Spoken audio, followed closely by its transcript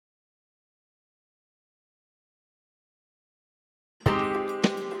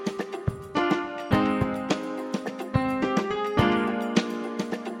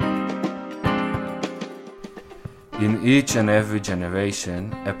In each and every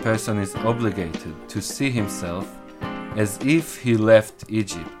generation, a person is obligated to see himself as if he left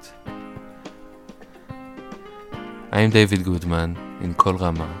Egypt. I'm David Goodman in Kol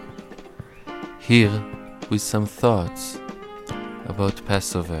Rama, here with some thoughts about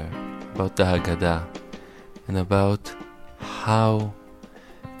Passover, about the Haggadah, and about how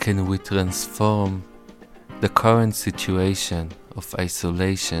can we transform the current situation of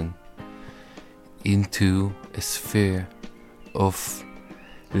isolation into a sphere of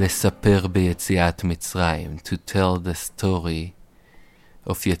לספר ביציאת מצרים, to tell the story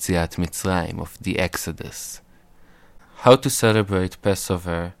of יציאת מצרים, of the Exodus. How to celebrate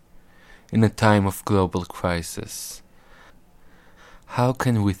Passover in a time of global crisis. How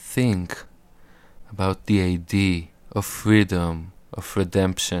can we think about the idea of freedom, of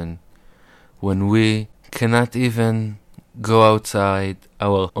redemption, when we cannot even go outside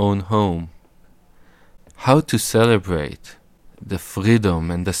our own home? How to celebrate the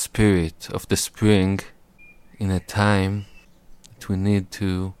freedom and the spirit of the spring in a time that we need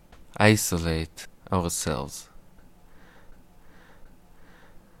to isolate ourselves.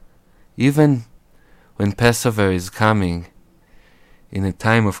 Even when Passover is coming in a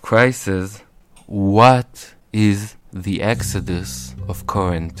time of crisis, what is the exodus of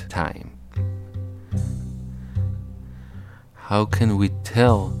current time? How can we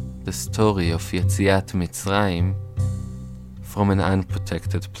tell the story of יציאת מצרים from an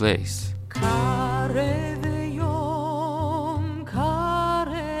unprotected place? קרב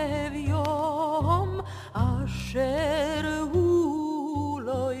יום, אשר הוא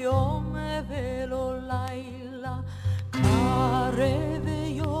לא יום ולא לילה. קרב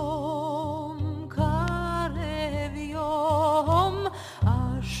יום,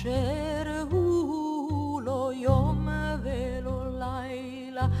 אשר הוא לא יום ולא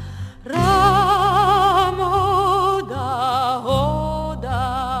לילה. רם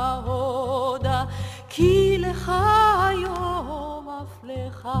הודה, כי לך יום אף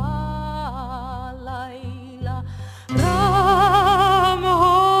לך לילה. רם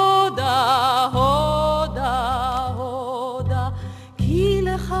הודה, כי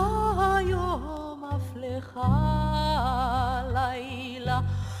לך יום אף לך לילה.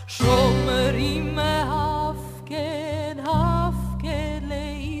 שומרים הפקד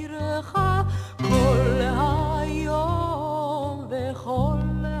לעירך כל היום וכל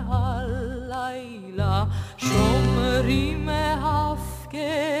הלילה. שומרים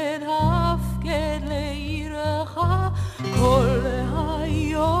הפקד לעירך כל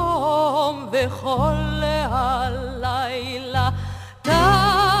היום וכל הלילה.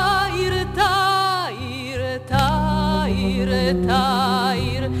 תאיר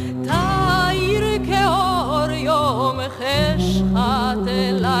כאור יום חשכת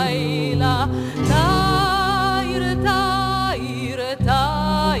לילה.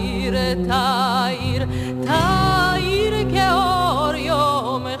 תאיר כאור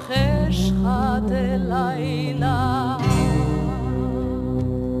יום חשכת לילה.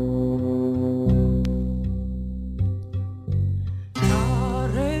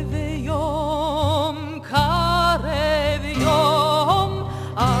 קרב יום,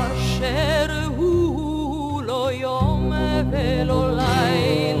 אשר הוא לא יום ולא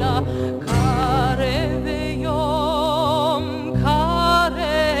לילה. קרב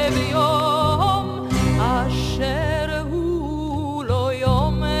יום, אשר הוא לא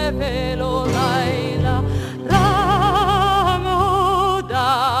יום ולא לילה. רם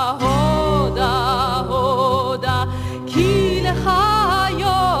הודה, כי לך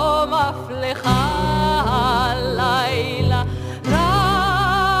יום אף לך לילה.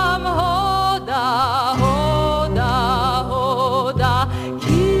 רם הודה,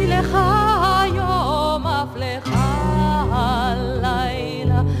 כי לך יום אף לך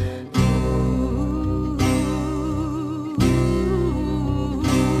לילה.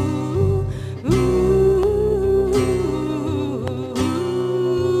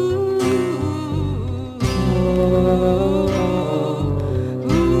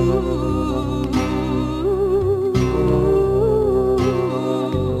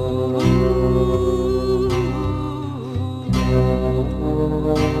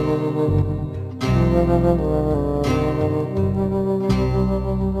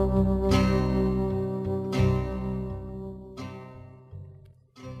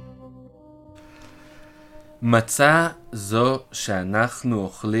 מצה זו שאנחנו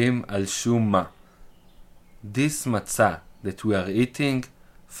אוכלים על שום מה. This מצה that we are eating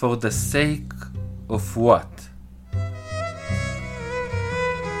for the sake of what?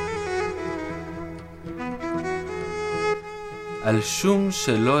 על שום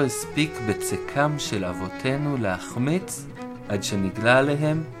שלא הספיק בצקם של אבותינו להחמיץ עד שנגלה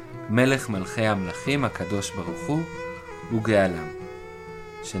עליהם מלך מלכי המלכים הקדוש ברוך הוא וגאלם,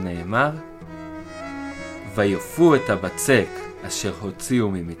 שנאמר, ויופו את הבצק אשר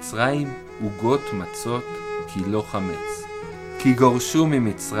הוציאו ממצרים עוגות מצות כי לא חמץ, כי גורשו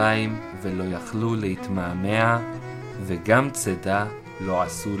ממצרים ולא יכלו להתמהמה וגם צידה לא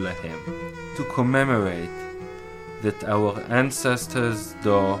עשו להם. To commemorate that our ancestors'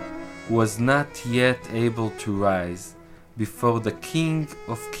 door was not yet able to rise before the King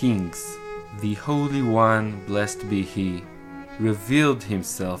of Kings, the Holy One, blessed be He, revealed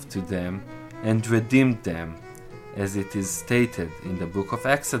Himself to them and redeemed them, as it is stated in the book of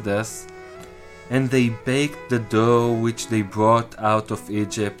Exodus, and they baked the dough which they brought out of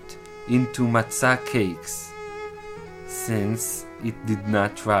Egypt into matzah cakes, since it did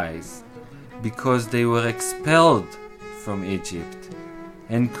not rise, because they were expelled from Egypt,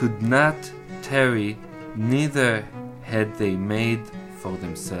 and could not tarry, neither had they made for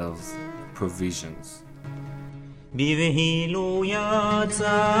themselves provisions. בבהילו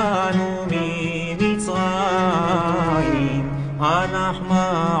יצאנו ממצרים,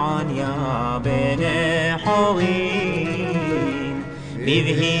 הנחמניה בן חורין.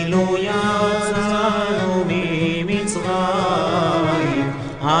 בבהילו יצאנו ממצרים,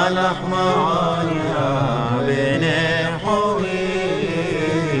 הנחמניה בן חורין.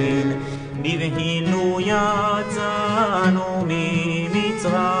 בבהילו יצאנו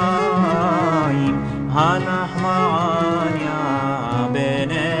ממצרים, הנחמניה בן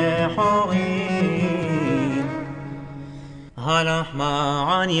חורין.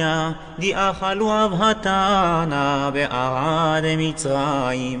 הנחמניה דיאכלו אבהתנה בערד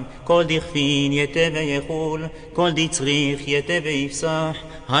מצרים, כל דכפין יתה ויחול, כל דצריך יתה ויפסח,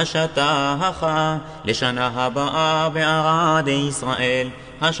 השתה הכה לשנה הבאה בערד ישראל,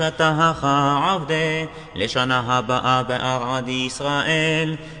 השתה הכה עבדה לשנה הבאה בערד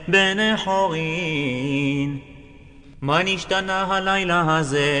ישראל בן חורין. מה נשתנה הלילה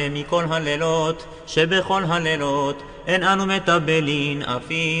הזה מכל הלילות, שבכל הלילות אין אנו מטבלין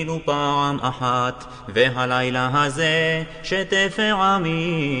אפילו פעם אחת, והלילה הזה שטף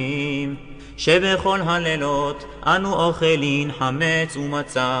עמים, שבכל הלילות אנו אוכלין חמץ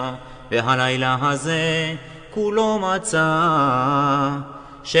ומצה, והלילה הזה כולו מצה.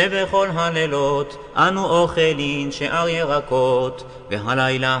 שבכל הלילות אנו אוכלין שאר ירקות,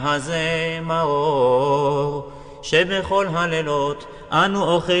 והלילה הזה מרור. שבכל הלילות אנו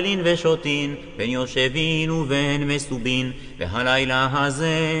אוכלין ושותין, בין יושבין ובין מסובין, והלילה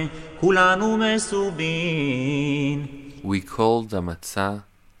הזה כולנו מסובין. We call the matzah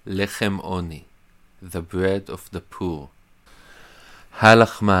lechem oni, the bread of the poor.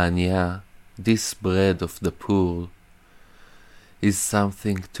 Halachmania, this bread of the poor, is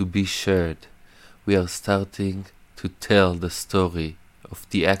something to be shared. We are starting to tell the story of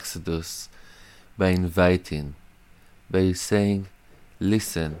the Exodus by inviting, by saying,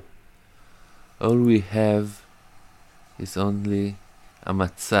 listen, all we have is only a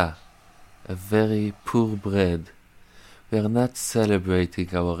matzah, a very poor bread. We are not celebrating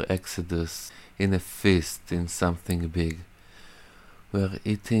our Exodus in a feast, in something big. We are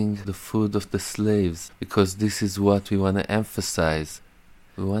eating the food of the slaves because this is what we want to emphasize.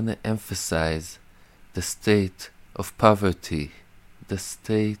 We want to emphasize the state of poverty, the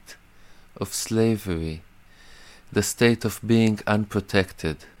state of slavery, the state of being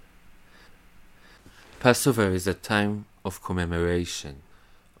unprotected. Passover is a time of commemoration,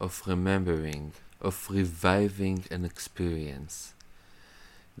 of remembering, of reviving an experience.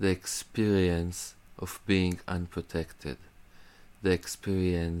 The experience of being unprotected. The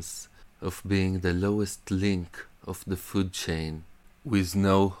experience of being the lowest link of the food chain with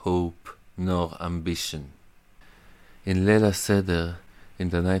no hope nor ambition. In Leil HaSeder,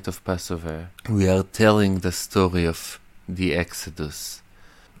 in the night of Passover, we are telling the story of the Exodus.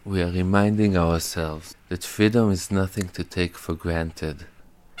 We are reminding ourselves that freedom is nothing to take for granted.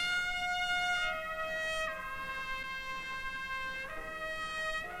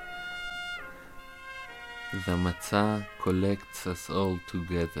 The matzah collects us all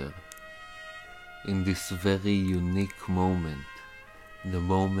together in this very unique moment, the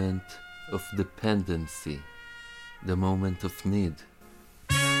moment of dependency, the moment of need.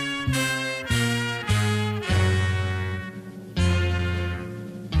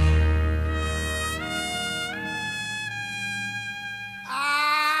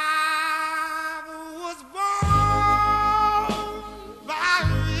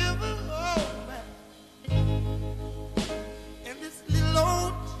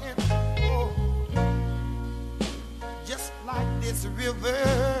 Like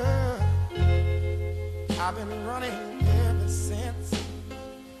been running ever since.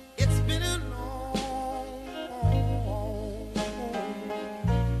 It's been a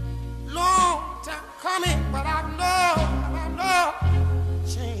long time coming, but I know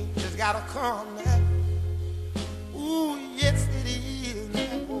change has gotta come now. Ooh, yes it is.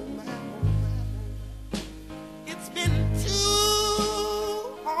 Oh man, it's been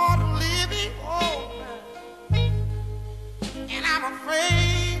too hard living, oh man, and I'm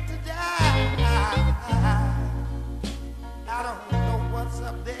afraid to die. I don't know what's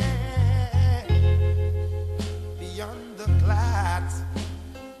up there beyond the clouds.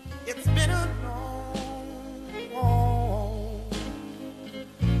 It's been a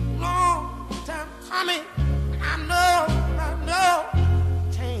long time coming. I know,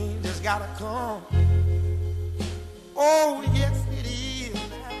 change has gotta come. Oh, yes it is.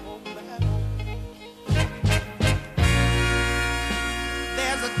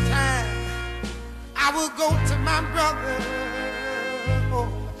 There's a time I will go to my brother. Oh,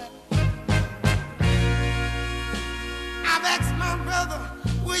 I've asked my brother,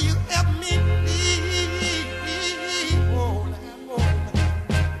 will you help me please? Oh,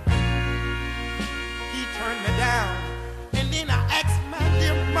 he turned me down, and then I asked my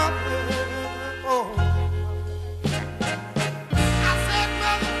dear mother. Oh, I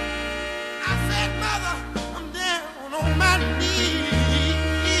said, mother, I'm down on my knees.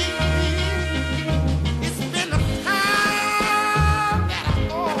 It's been a time that I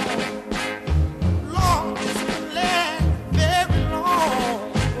thought, Lord, this could last very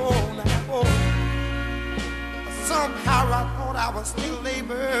long. Oh, somehow I thought I was still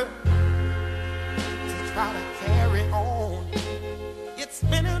able to try to carry on. It's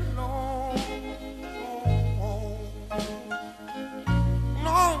been a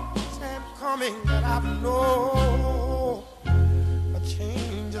long time coming, but I know a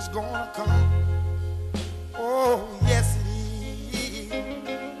change is gonna come. Oh, yes it is.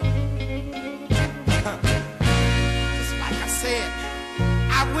 Just like I said,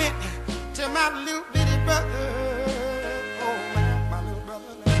 I went to my little bitty brother. Oh, my little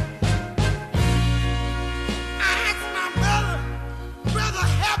brother. I asked my brother,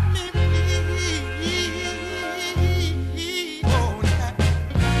 help me please. Oh,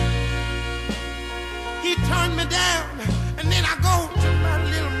 he turned me down, and then I go to my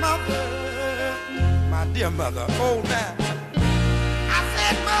little mother, my dear mother. Oh, now I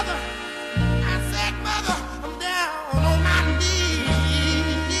said, mother, I'm down on my knees.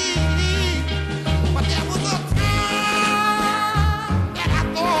 But there was a time that I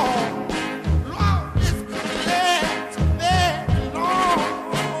thought, Lord, this could last very long.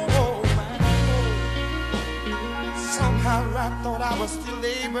 Oh, my. Somehow I thought I was still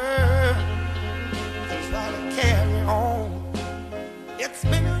able to try to carry on. It's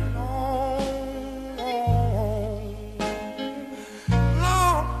been a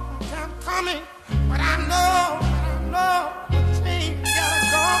long time coming, but I know the change gotta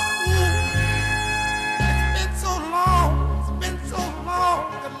come. It's been so long,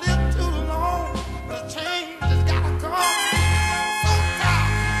 to live too long, but the change has gotta come. So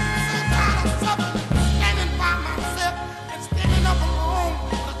tired of suffering, standing by myself and standing up alone.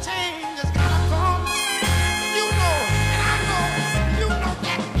 The change has gotta come. You know, and I know, you know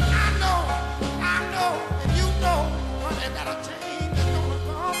that, I know, and you know, honey, that a change is gonna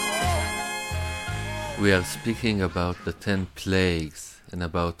come. We are speaking about the 10 plagues and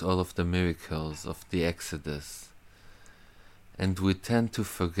about all of the miracles of the Exodus. And we tend to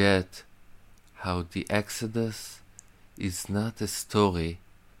forget how the Exodus is not a story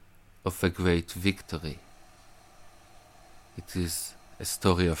of a great victory. It is a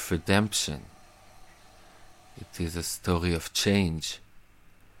story of redemption. It is a story of change.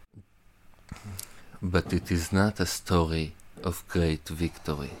 But it is not a story of great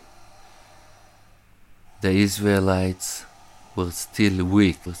victory. The Israelites were still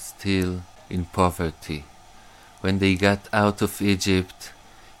weak, were still in poverty. When they got out of Egypt,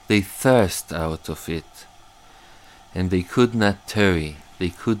 they thirst out of it. And they could not tarry, they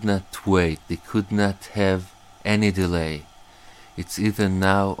could not wait, they could not have any delay. It's either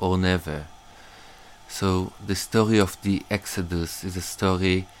now or never. So the story of the Exodus is a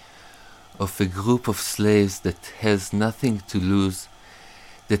story of a group of slaves that has nothing to lose,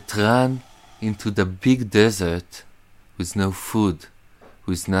 that run into the big desert with no food,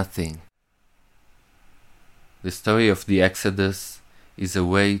 with nothing. The story of the Exodus is a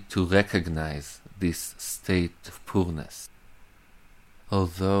way to recognize this state of poorness.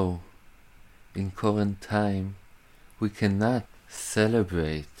 Although in current time we cannot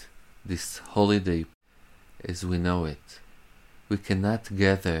celebrate this holiday as we know it. We cannot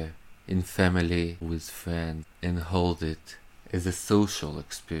gather in family, with friends, and hold it as a social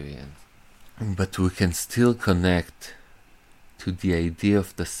experience. But we can still connect to the idea of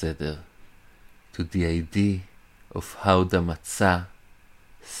the Seder, to the idea of how the matzah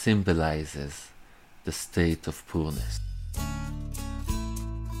symbolizes the state of poorness.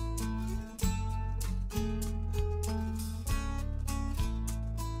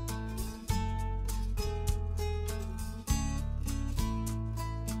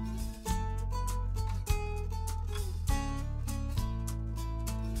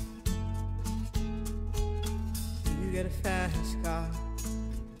 You get a fast car,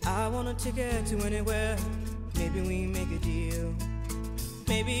 I want a ticket to anywhere. Maybe we make a deal.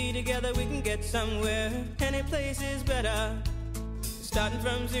 Maybe together we can get somewhere. Any place is better. Starting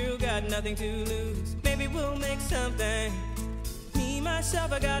from zero, got nothing to lose. Maybe we'll make something. Me,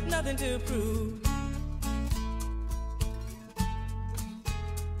 myself, I got nothing to prove.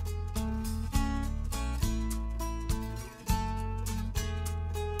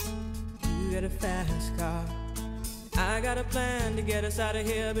 You got a fast car, I got a plan to get us out of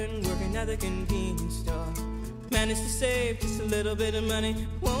here. Been working at the convenience store. Managed to save just a little bit of money.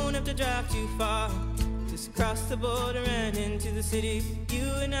 Won't have to drive too far. Just cross the border and into the city. You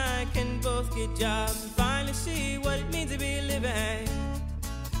and I can both get jobs and finally see what it means to be living.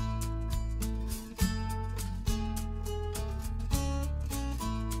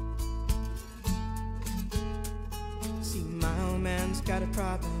 See, my old man's got a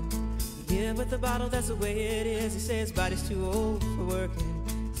problem. He live with a bottle, that's the way it is. He says his body's too old for working.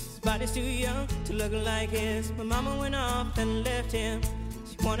 Body's too young to look like his. My mama went off and left him.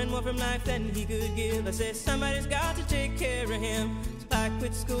 She wanted more from life than he could give. I said somebody's got to take care of him. So I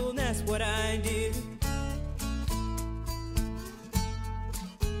quit school and that's what I did.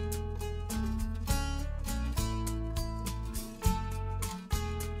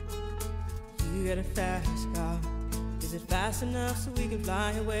 You got a fast car. Is it fast enough so we can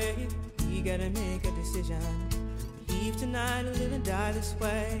fly away? We gotta make a decision. Leave tonight or live and die this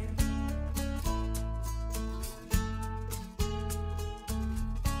way.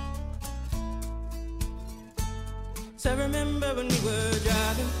 So I remember when we were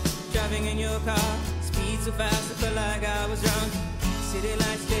driving in your car. Speed so fast I felt like I was drunk. City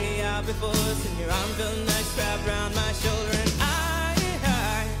lights lay out before us and your arm felt nice wrapped around my shoulder. And I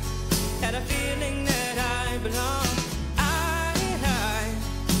had a feeling that I belonged. I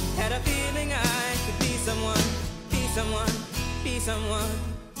had a feeling I could be someone. Be someone.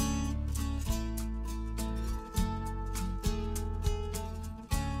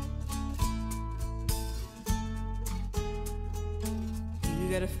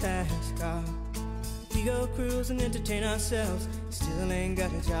 You got a fast car. We go cruise and entertain ourselves. Still ain't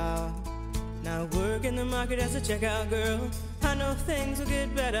got a job. Now work in the market as a checkout girl. I know things will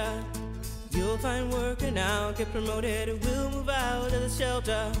get better. You'll find work and I'll get promoted. We'll move out of the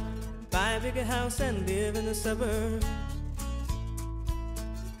shelter. Buy a bigger house and live in the suburbs.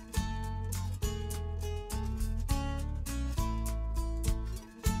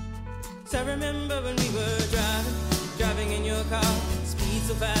 So I remember when we were driving in your car. Speed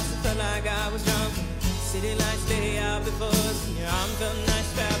so fast I felt like I was drunk. City lights lay out before us and your arm felt nice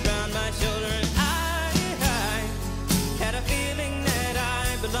wrapped around my shoulder. And I had a feeling that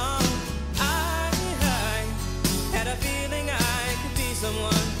I belonged. I had a feeling I could be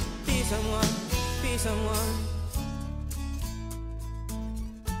someone. Be someone.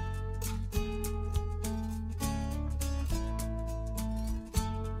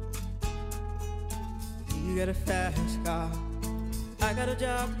 You got a fast car. I got a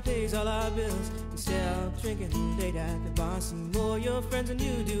job that pays all our bills. Instead of drinking late at the bar, see more your friends than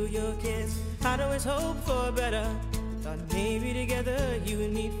you do your kids. I'd always hope for better. Thought maybe together you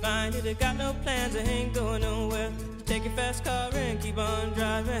and me find it. I got no plans, I ain't going nowhere. Take your fast car and keep on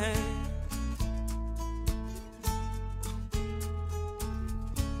driving.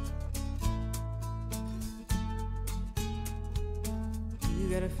 You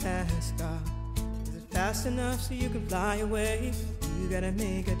got a fast car. Is it fast enough so you can fly away? You gotta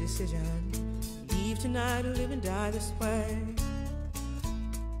make a decision. Leave tonight or live and die this way.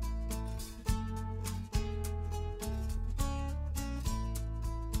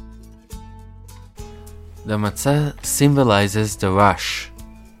 The matzah symbolizes the rush,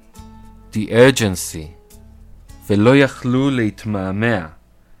 the urgency. ולא יכלו להתמהמה,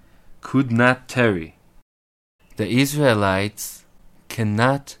 could not tarry. The Israelites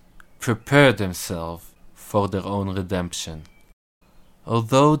cannot prepare themselves for their own redemption.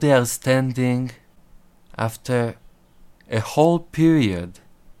 Although they are standing after a whole period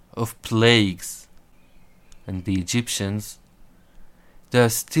of plagues and the Egyptians, they are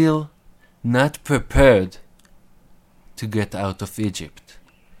still not prepared to get out of Egypt.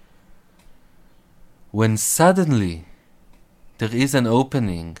 When suddenly there is an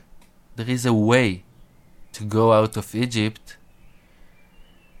opening, there is a way to go out of Egypt,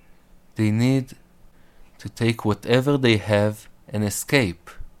 they need to take whatever they have and escape.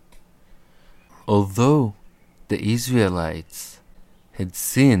 Although the Israelites had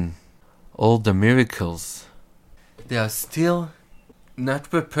seen all the miracles, they are still not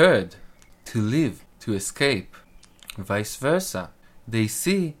prepared to live, to escape. Vice versa. They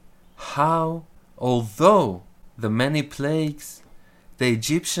see how, although the many plagues, the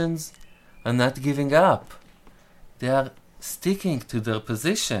Egyptians are not giving up. They are sticking to their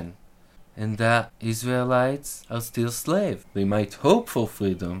position. And the Israelites are still slaves. They might hope for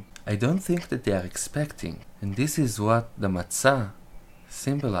freedom. I don't think that they are expecting. And this is what the matzah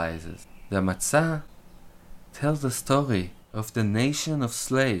symbolizes. The matzah tells the story of the nation of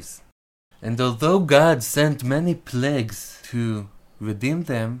slaves. And although God sent many plagues to redeem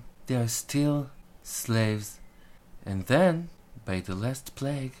them, they are still slaves. And then, by the last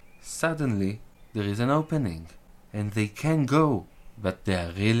plague, suddenly there is an opening. And they can go, but they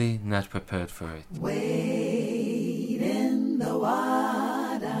are really not prepared for it. Wade in the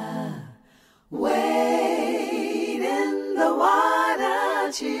water, wade in the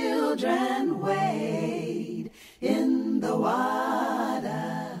water, children, wade in the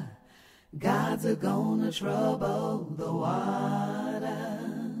water. God's a-gonna trouble the water.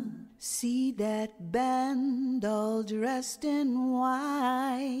 See that band all dressed in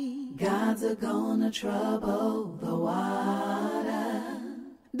white. God's a-gonna trouble the water.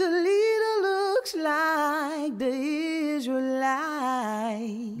 The leader looks like the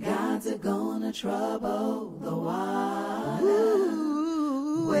Israelite. God's a-gonna trouble the water.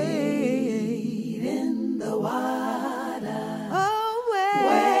 Ooh, wade in the water. Oh,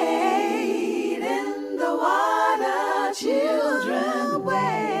 wade in the water, children,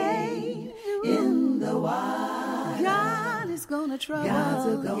 wade in the water. God is gonna trouble.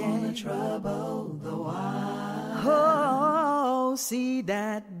 God's gonna trouble the water. Oh, see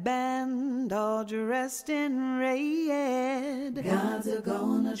that band all dressed in red. God's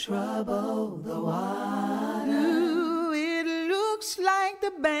gonna trouble the water. Ooh, it looks like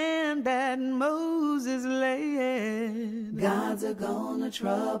the band that Moses led. God's gonna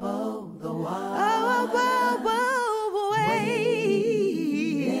trouble the water. Oh, whoa, whoa,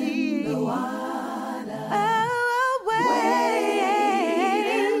 wade in the water. Oh, wade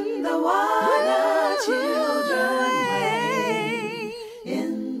in the water, children, wade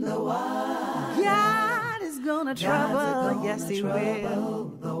in the water. God is gonna trouble, yes He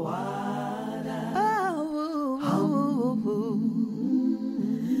will. The water. Oh, ooh,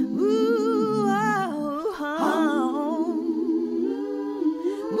 ooh, oh,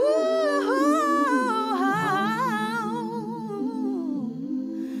 ooh.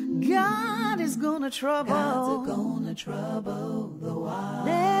 God is gonna trouble. God's gonna trouble the water.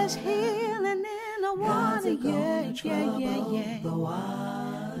 There's healing in the water, yeah. The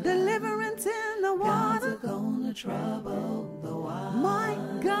water. Deliverance in the water. God's gonna trouble the water. My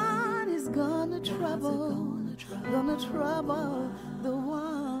God is gonna trouble the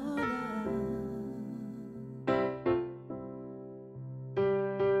water.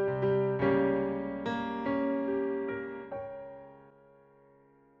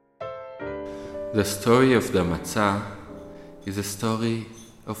 The story of the matzah is a story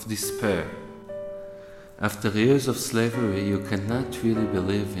of despair. After years of slavery, you cannot really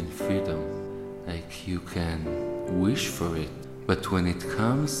believe in freedom. Like, you can wish for it, but when it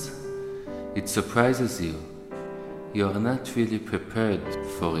comes, it surprises you. You are not really prepared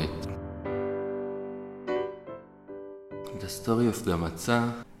for it. The story of the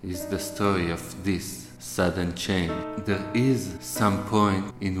matzah is the story of this sudden change. There is some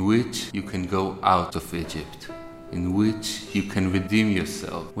point in which you can go out of Egypt, in which you can redeem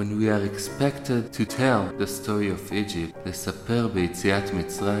yourself. When we are expected to tell the story of Egypt, לספר ביציאת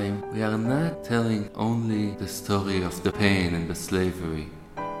מצרים, we are not telling only the story of the pain and the slavery.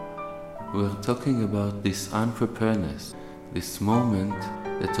 We are talking about this unpreparedness, this moment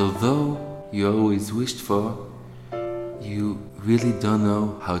that although you always wished for, you really don't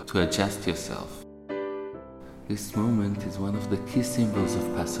know how to adjust yourself. This moment is one of the key symbols of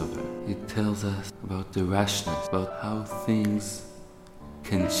Passover. It tells us about the rashness, about how things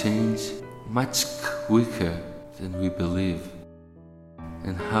can change much quicker than we believe,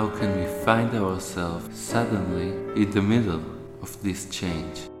 and how can we find ourselves suddenly in the middle of this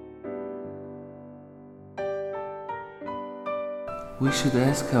change. We should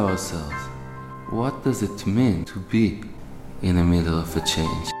ask ourselves, what does it mean to be in the middle of a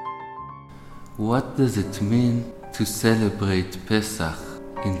change? What does it mean to celebrate Pesach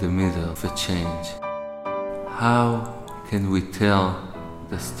in the middle of a change? How can we tell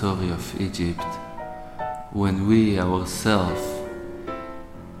the story of Egypt when we ourselves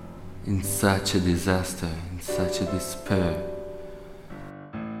in such a disaster, in such a despair?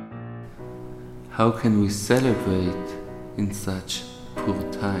 How can we celebrate in such poor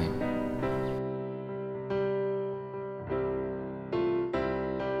time?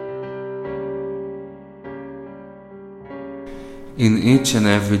 In each and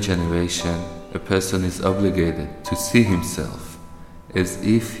every generation, a person is obligated to see himself as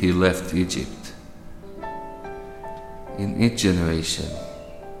if he left Egypt. In each generation,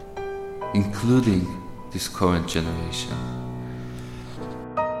 including this current generation.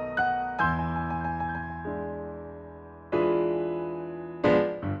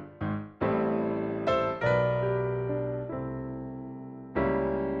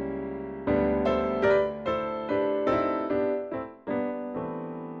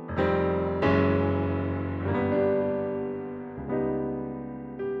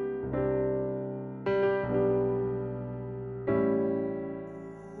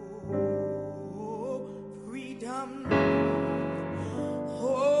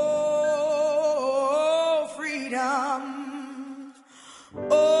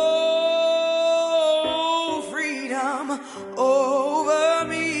 Over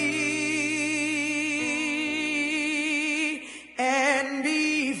me, and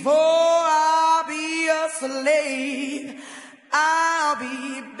before I'll be a slave, I'll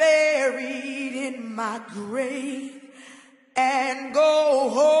be buried in my grave and go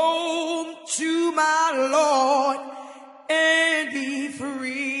home to my Lord and be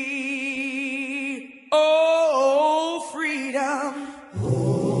free. Oh, freedom.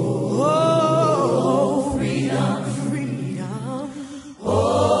 Oh, freedom.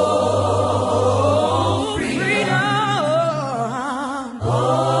 Oh, freedom. Oh,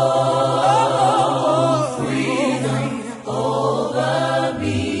 freedom over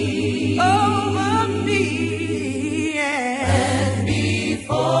me. Over me. And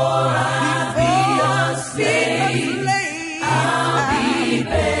before I be a slave, I'll be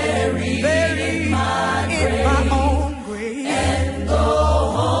buried in my own grave. And go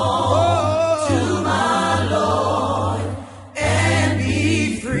home to my Lord and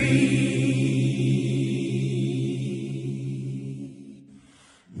be free.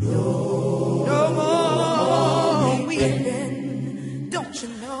 No more weeping, don't you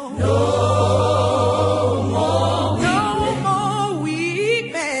know? No more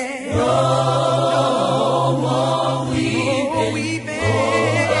weeping. No more weeping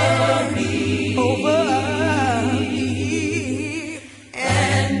over me.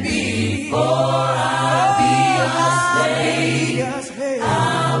 And before I be a slave,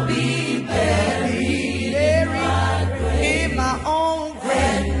 I'll be buried in my own grave.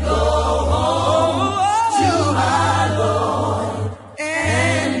 And go home to my Lord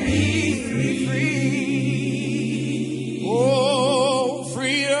and be free. Oh,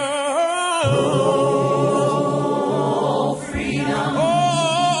 freedom. Oh, freedom.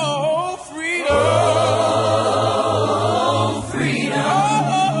 Oh, freedom. Oh, freedom.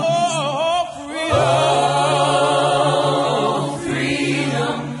 Oh,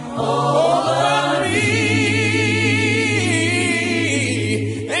 freedom. Over me.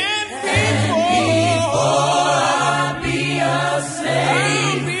 And before I be a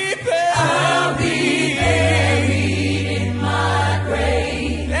slave, I'll be buried in my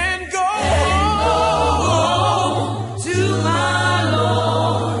grave and go home to my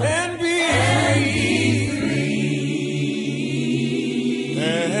Lord and be free.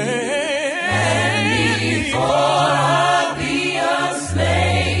 And before